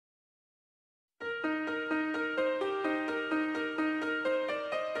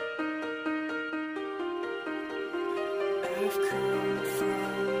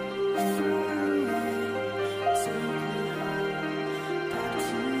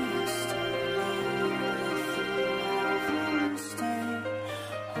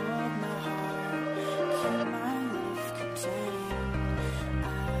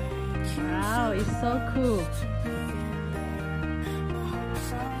Wow, it's so cool.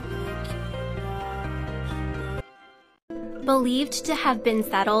 Believed to have been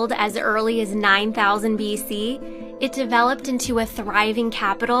settled as early as 9000 BC, it developed into a thriving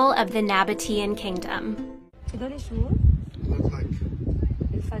capital of the Nabataean kingdom. هذول شو؟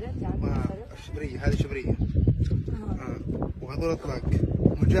 الفرد يعني شبرية، هذه شبرية. وهذول اطلاق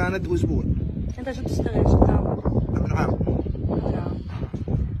مجاند وزبون. انت شو بتشتغل؟ شو بتعمل؟ ابن عام.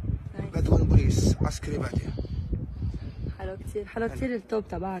 بدون بوليس عسكري بادية. حلو كثير التوب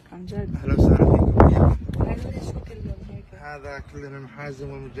تبعك عن جد. اهلا وسهلا فيكم. هذول شو كلهم هيك؟ هذا كلنا المحازم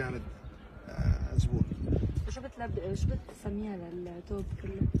والمجاند زبون. شو بتسميها للتوب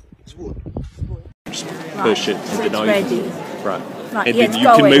كله؟ زبون. Push it to the nose. Ready. Right. Right, And yeah, then it's you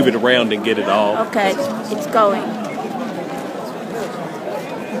can going. move it around and get it all. Okay, it's going. Okay.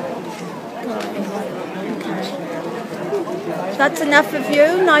 That's enough of you.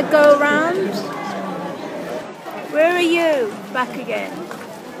 Now go around. Where are you? Back again.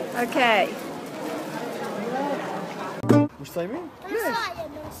 Okay. مش صايمين؟ ليش؟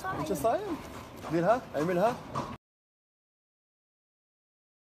 انت صايم؟ ديرها اعملها.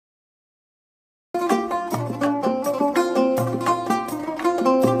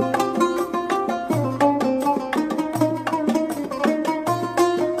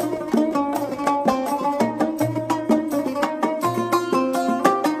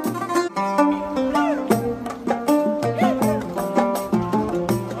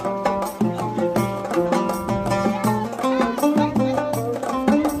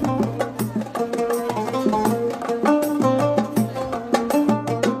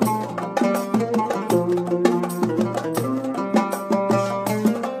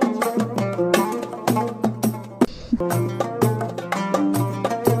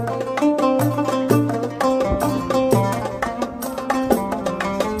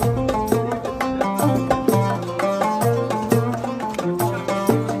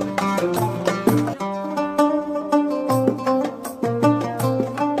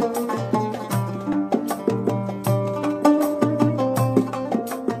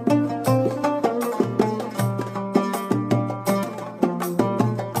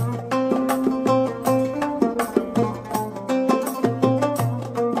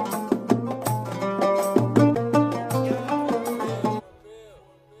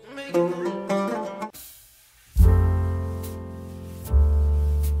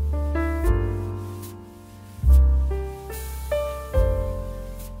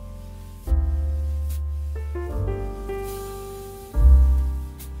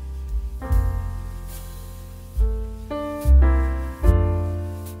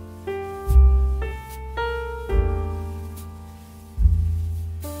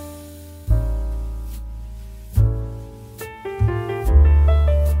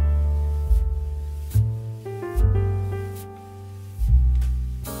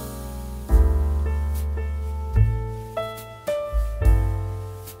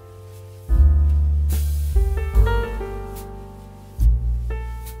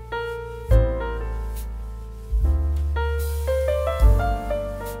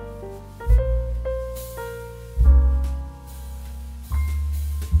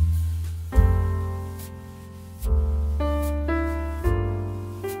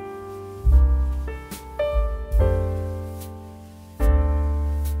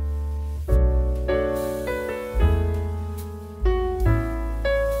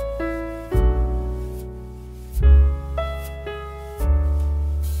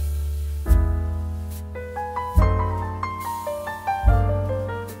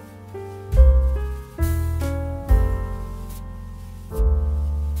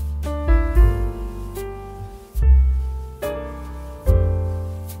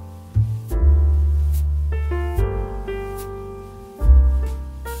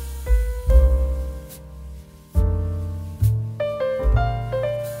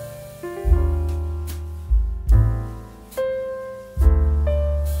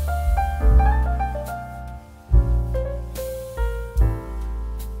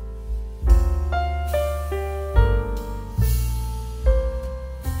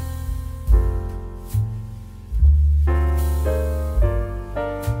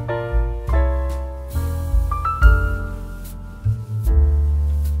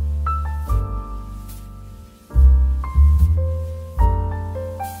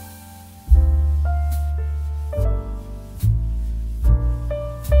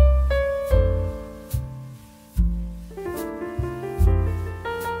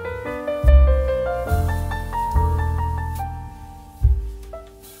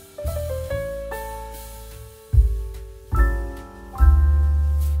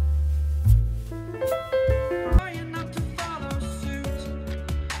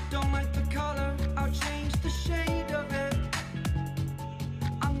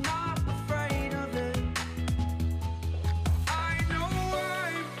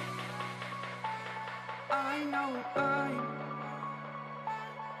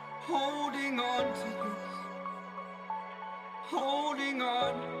 holding on to this, holding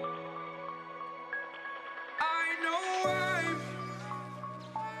on.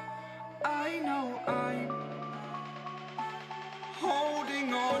 I know I'm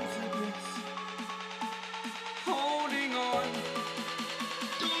holding on to this, holding on.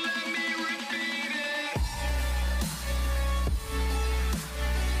 Don't let me repeat it.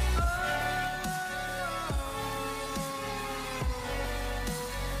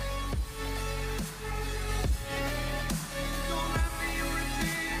 Don't let me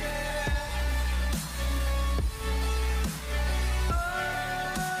repeat it.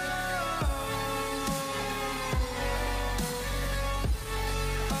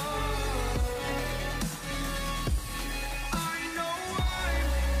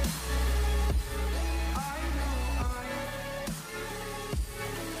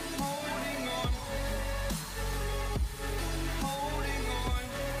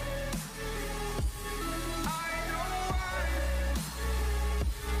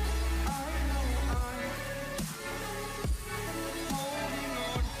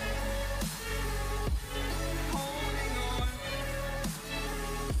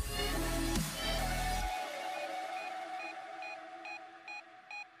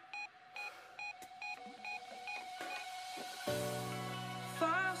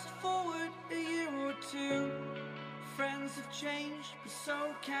 Fast forward a year or two, friends have changed, but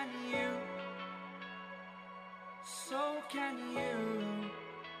so can you, so can you.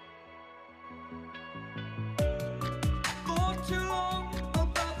 For too long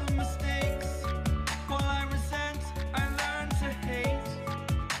about the mistakes, while I resent, I learned to hate.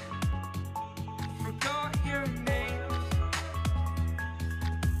 Forgot your names.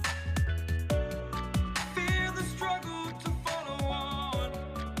 Fear the struggle to follow on.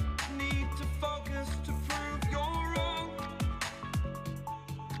 Need to focus to prove you're wrong.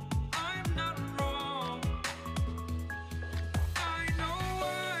 I'm not wrong.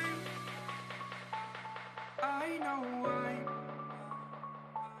 I know I'm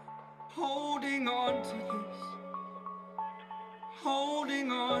holding on to this.